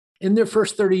In their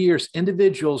first 30 years,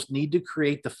 individuals need to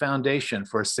create the foundation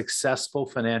for a successful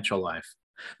financial life.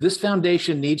 This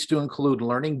foundation needs to include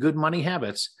learning good money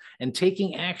habits and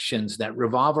taking actions that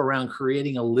revolve around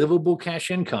creating a livable cash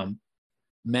income,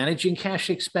 managing cash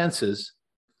expenses,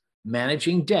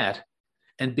 managing debt,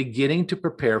 and beginning to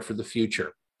prepare for the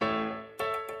future.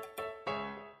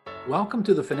 Welcome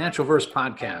to the Financial Verse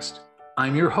Podcast.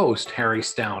 I'm your host, Harry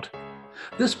Stout.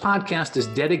 This podcast is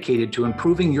dedicated to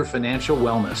improving your financial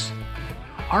wellness.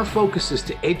 Our focus is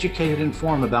to educate and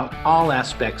inform about all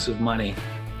aspects of money.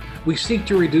 We seek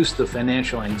to reduce the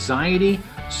financial anxiety,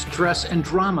 stress, and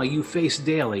drama you face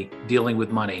daily dealing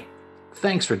with money.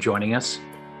 Thanks for joining us.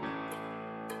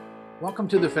 Welcome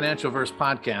to the Financial Verse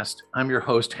Podcast. I'm your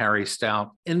host, Harry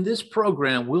Stout. In this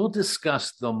program, we'll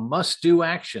discuss the must-do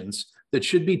actions that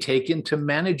should be taken to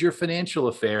manage your financial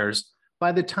affairs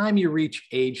by the time you reach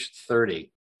age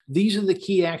 30. These are the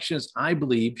key actions I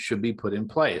believe should be put in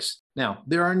place. Now,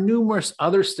 there are numerous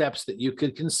other steps that you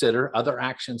could consider, other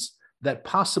actions that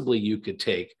possibly you could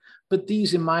take, but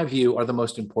these, in my view, are the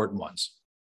most important ones.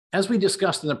 As we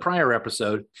discussed in the prior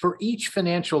episode, for each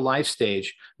financial life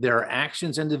stage, there are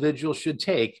actions individuals should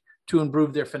take to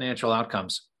improve their financial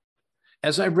outcomes.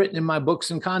 As I've written in my books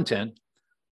and content,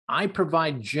 I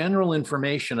provide general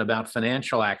information about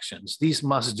financial actions, these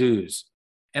must-dos,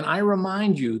 and I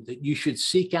remind you that you should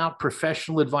seek out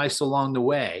professional advice along the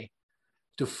way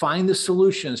to find the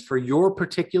solutions for your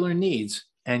particular needs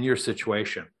and your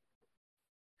situation.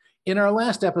 In our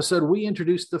last episode, we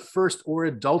introduced the first or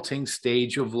adulting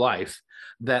stage of life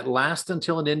that lasts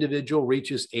until an individual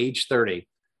reaches age 30.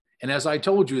 And as I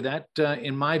told you, that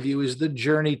in my view is the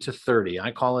journey to 30.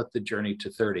 I call it the journey to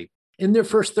 30. In their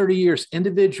first 30 years,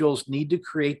 individuals need to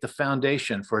create the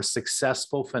foundation for a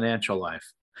successful financial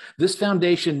life. This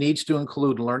foundation needs to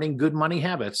include learning good money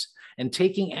habits and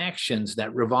taking actions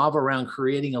that revolve around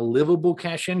creating a livable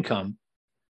cash income,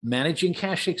 managing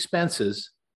cash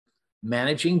expenses,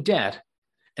 managing debt,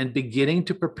 and beginning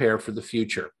to prepare for the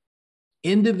future.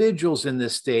 Individuals in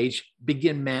this stage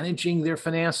begin managing their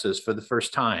finances for the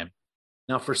first time.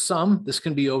 Now, for some, this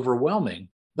can be overwhelming,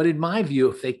 but in my view,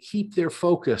 if they keep their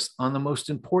focus on the most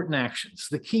important actions,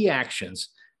 the key actions,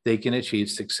 they can achieve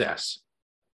success.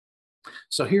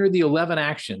 So here are the 11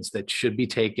 actions that should be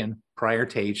taken prior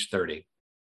to age 30.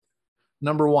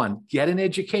 Number one, get an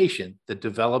education that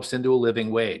develops into a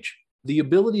living wage. The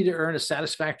ability to earn a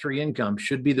satisfactory income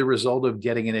should be the result of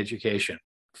getting an education.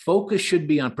 Focus should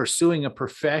be on pursuing a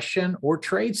profession or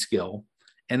trade skill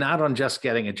and not on just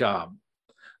getting a job.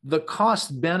 The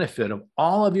cost benefit of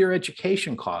all of your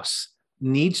education costs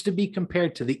needs to be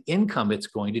compared to the income it's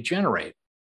going to generate.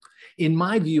 In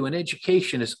my view, an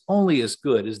education is only as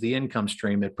good as the income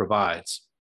stream it provides.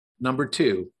 Number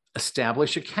two,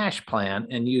 establish a cash plan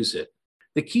and use it.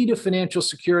 The key to financial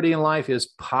security in life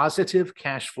is positive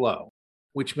cash flow,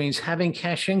 which means having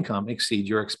cash income exceed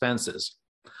your expenses.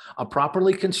 A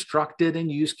properly constructed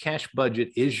and used cash budget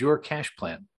is your cash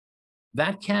plan.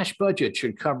 That cash budget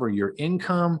should cover your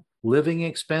income, living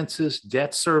expenses,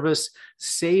 debt service,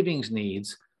 savings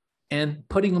needs, and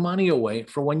putting money away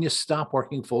for when you stop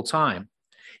working full time.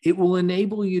 It will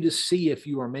enable you to see if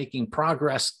you are making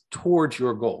progress towards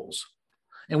your goals.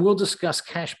 And we'll discuss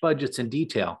cash budgets in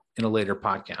detail in a later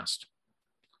podcast.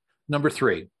 Number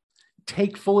three,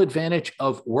 take full advantage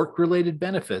of work-related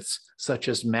benefits such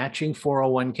as matching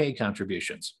 401k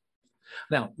contributions.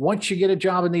 Now, once you get a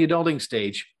job in the adulting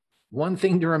stage, one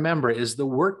thing to remember is the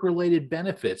work-related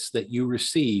benefits that you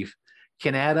receive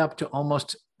can add up to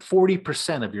almost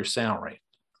 40% of your salary.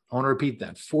 I want to repeat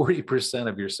that, 40%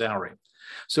 of your salary.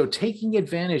 So taking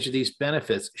advantage of these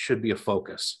benefits should be a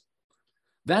focus.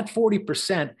 That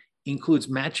 40% includes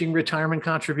matching retirement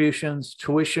contributions,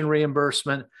 tuition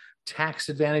reimbursement, tax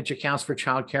advantage accounts for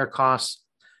childcare costs,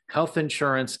 health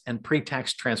insurance, and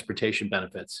pre-tax transportation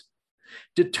benefits.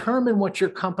 Determine what your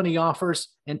company offers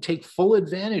and take full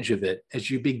advantage of it as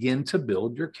you begin to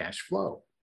build your cash flow.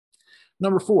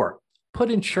 Number four,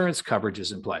 put insurance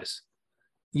coverages in place.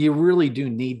 You really do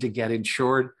need to get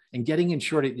insured, and getting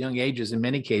insured at young ages in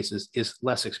many cases is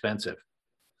less expensive.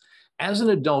 As an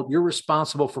adult, you're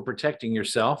responsible for protecting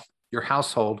yourself, your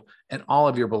household, and all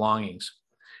of your belongings.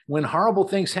 When horrible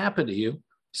things happen to you,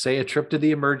 say a trip to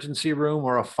the emergency room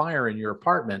or a fire in your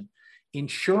apartment,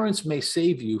 insurance may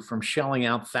save you from shelling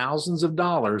out thousands of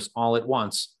dollars all at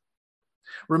once.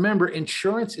 Remember,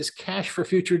 insurance is cash for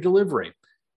future delivery.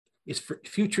 It's for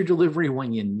future delivery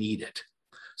when you need it.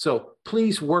 So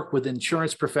please work with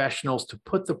insurance professionals to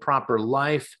put the proper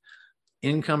life,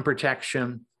 income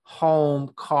protection,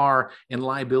 home, car, and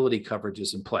liability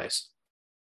coverages in place.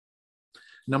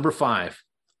 Number 5,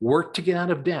 Work to get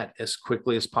out of debt as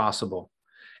quickly as possible.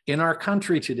 In our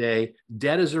country today,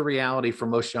 debt is a reality for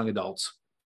most young adults.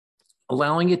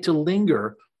 Allowing it to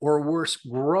linger or worse,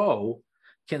 grow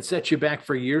can set you back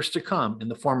for years to come in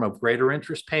the form of greater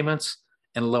interest payments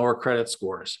and lower credit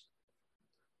scores.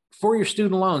 For your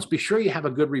student loans, be sure you have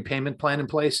a good repayment plan in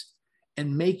place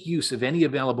and make use of any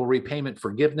available repayment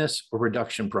forgiveness or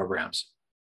reduction programs.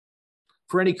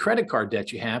 For any credit card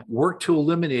debt you have, work to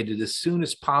eliminate it as soon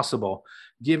as possible,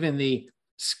 given the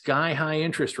sky-high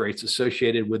interest rates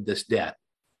associated with this debt.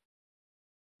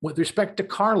 With respect to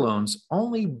car loans,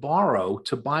 only borrow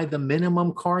to buy the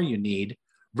minimum car you need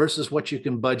versus what you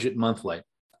can budget monthly.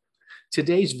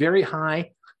 Today's very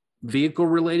high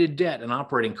vehicle-related debt and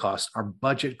operating costs are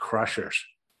budget crushers.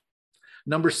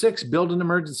 Number 6, build an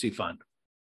emergency fund.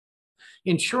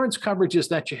 Insurance coverages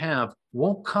that you have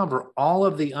won't cover all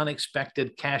of the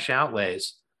unexpected cash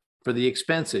outlays for the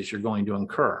expenses you're going to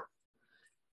incur.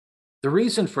 The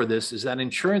reason for this is that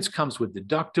insurance comes with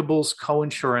deductibles,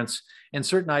 co-insurance, and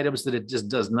certain items that it just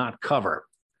does not cover.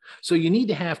 So you need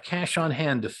to have cash on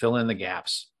hand to fill in the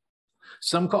gaps.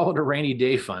 Some call it a rainy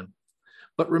day fund.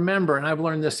 But remember, and I've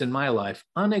learned this in my life,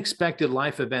 unexpected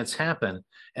life events happen,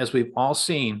 as we've all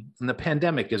seen, and the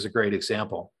pandemic is a great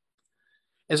example.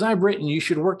 As I've written, you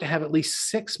should work to have at least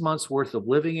 6 months worth of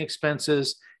living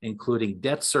expenses, including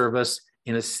debt service,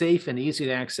 in a safe and easy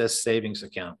to access savings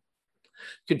account.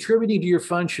 Contributing to your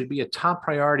fund should be a top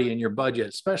priority in your budget,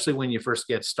 especially when you first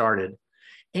get started.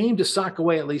 Aim to sock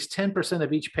away at least 10%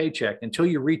 of each paycheck until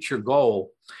you reach your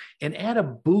goal, and add a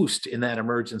boost in that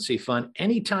emergency fund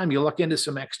anytime you look into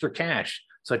some extra cash,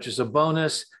 such as a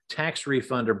bonus, tax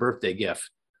refund, or birthday gift.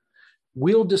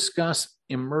 We'll discuss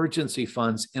emergency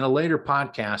funds in a later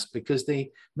podcast because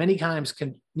they many times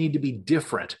can need to be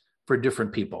different for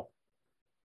different people.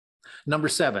 Number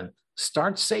 7,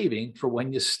 start saving for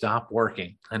when you stop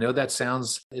working. I know that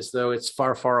sounds as though it's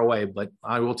far, far away, but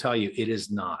I will tell you it is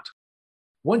not.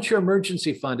 Once your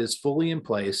emergency fund is fully in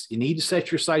place, you need to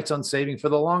set your sights on saving for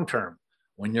the long term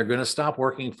when you're going to stop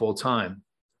working full time.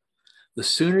 The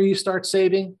sooner you start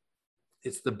saving,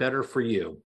 it's the better for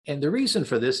you. And the reason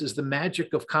for this is the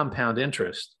magic of compound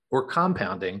interest or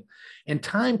compounding, and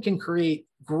time can create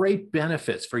great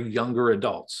benefits for younger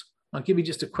adults. I'll give you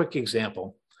just a quick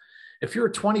example. If you're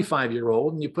a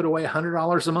 25-year-old and you put away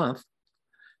 $100 a month,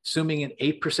 assuming an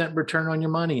 8% return on your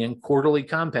money and quarterly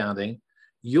compounding,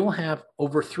 you'll have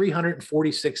over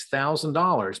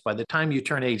 $346,000 by the time you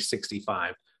turn age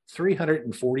 65,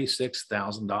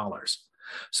 $346,000.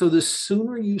 So the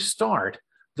sooner you start,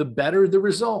 the better the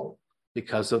result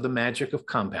because of the magic of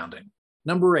compounding.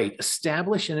 Number 8,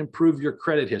 establish and improve your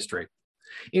credit history.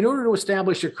 In order to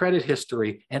establish your credit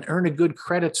history and earn a good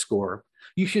credit score,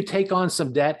 you should take on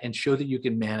some debt and show that you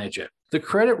can manage it. The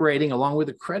credit rating, along with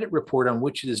the credit report on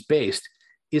which it is based,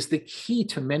 is the key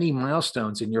to many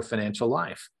milestones in your financial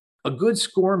life. A good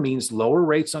score means lower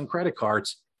rates on credit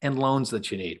cards and loans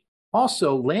that you need.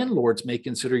 Also, landlords may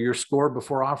consider your score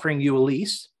before offering you a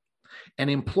lease, and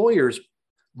employers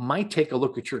might take a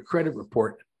look at your credit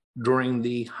report during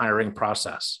the hiring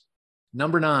process.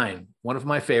 Number 9, one of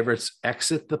my favorites,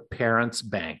 exit the parents'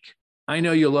 bank. I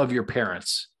know you love your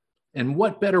parents, and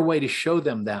what better way to show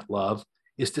them that love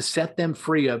is to set them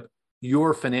free of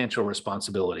your financial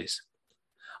responsibilities.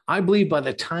 I believe by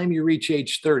the time you reach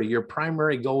age 30, your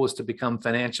primary goal is to become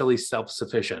financially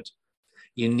self-sufficient.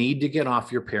 You need to get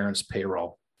off your parents'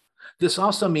 payroll. This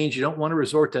also means you don't want to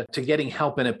resort to getting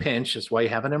help in a pinch. That's why you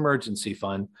have an emergency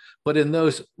fund. But in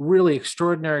those really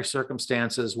extraordinary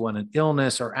circumstances, when an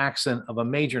illness or accident of a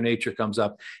major nature comes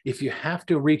up, if you have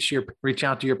to reach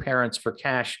out to your parents for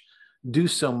cash, do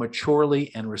so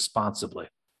maturely and responsibly.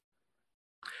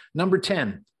 Number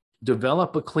 10,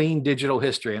 develop a clean digital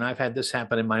history. And I've had this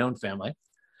happen in my own family.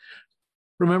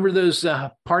 Remember those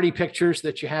party pictures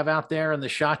that you have out there and the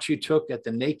shots you took at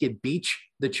the naked beach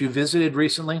that you visited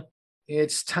recently?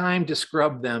 It's time to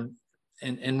scrub them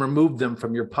and remove them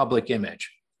from your public image.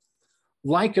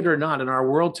 Like it or not, in our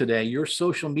world today, your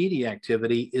social media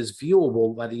activity is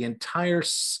viewable by the entire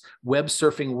web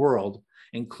surfing world,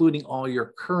 including all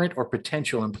your current or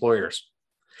potential employers.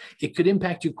 It could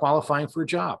impact you qualifying for a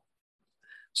job.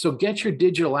 So get your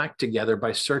digital act together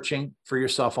by searching for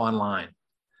yourself online.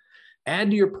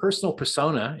 Add to your personal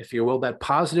persona, if you will, that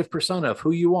positive persona of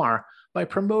who you are by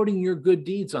promoting your good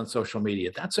deeds on social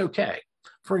media. That's okay.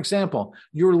 For example,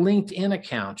 your LinkedIn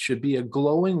account should be a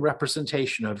glowing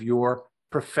representation of your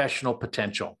professional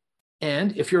potential.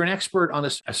 And if you're an expert on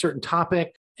a certain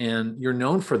topic and you're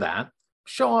known for that,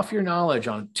 show off your knowledge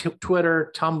on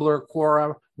Twitter, Tumblr,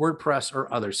 Quora, WordPress,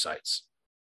 or other sites.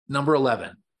 Number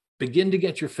 11, begin to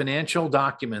get your financial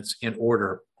documents in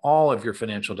order all of your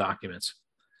financial documents.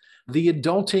 The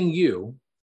adulting you,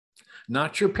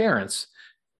 not your parents,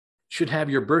 should have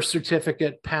your birth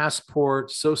certificate,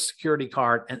 passport, social security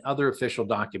card, and other official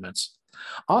documents.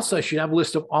 Also, you should have a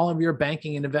list of all of your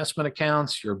banking and investment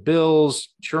accounts, your bills,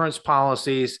 insurance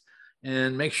policies,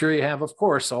 and make sure you have, of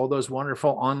course, all those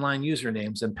wonderful online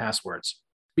usernames and passwords.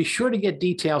 Be sure to get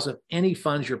details of any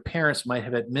funds your parents might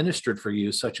have administered for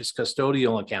you, such as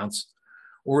custodial accounts,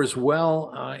 or as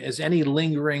well as any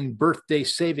lingering birthday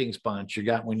savings bonds you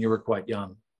got when you were quite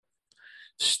young.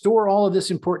 Store all of this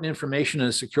important information in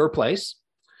a secure place,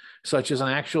 such as an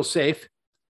actual safe,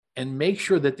 and make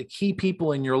sure that the key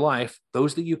people in your life,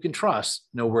 those that you can trust,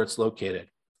 know where it's located.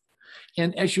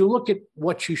 And as you look at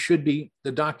what you should be,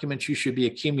 the documents you should be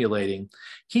accumulating,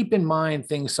 keep in mind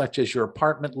things such as your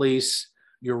apartment lease,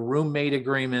 your roommate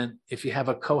agreement, if you have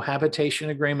a cohabitation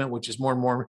agreement, which is more and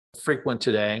more frequent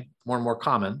today, more and more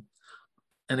common.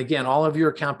 And again, all of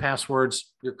your account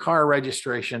passwords, your car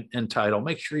registration, and title,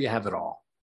 make sure you have it all.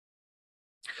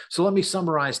 So let me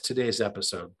summarize today's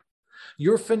episode.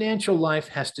 Your financial life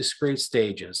has discrete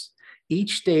stages.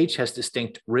 Each stage has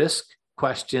distinct risk,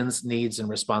 questions, needs, and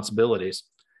responsibilities.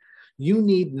 You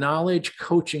need knowledge,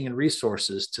 coaching, and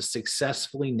resources to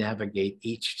successfully navigate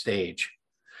each stage.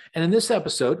 And in this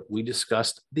episode, we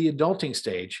discussed the adulting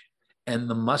stage and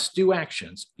the must-do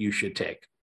actions you should take.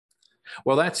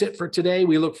 Well, that's it for today.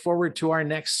 We look forward to our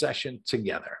next session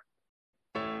together.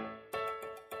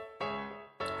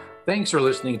 Thanks for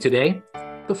listening today.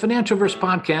 The Financialverse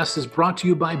podcast is brought to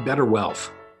you by Better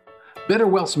Wealth. Better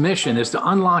Wealth's mission is to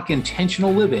unlock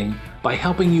intentional living by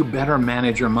helping you better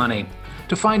manage your money.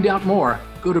 To find out more,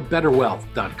 go to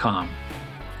betterwealth.com.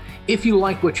 If you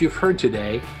like what you've heard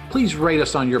today, please rate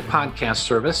us on your podcast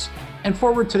service and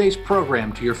forward today's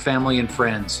program to your family and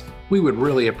friends. We would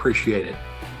really appreciate it.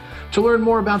 To learn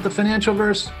more about the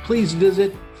Financialverse, please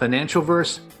visit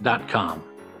financialverse.com.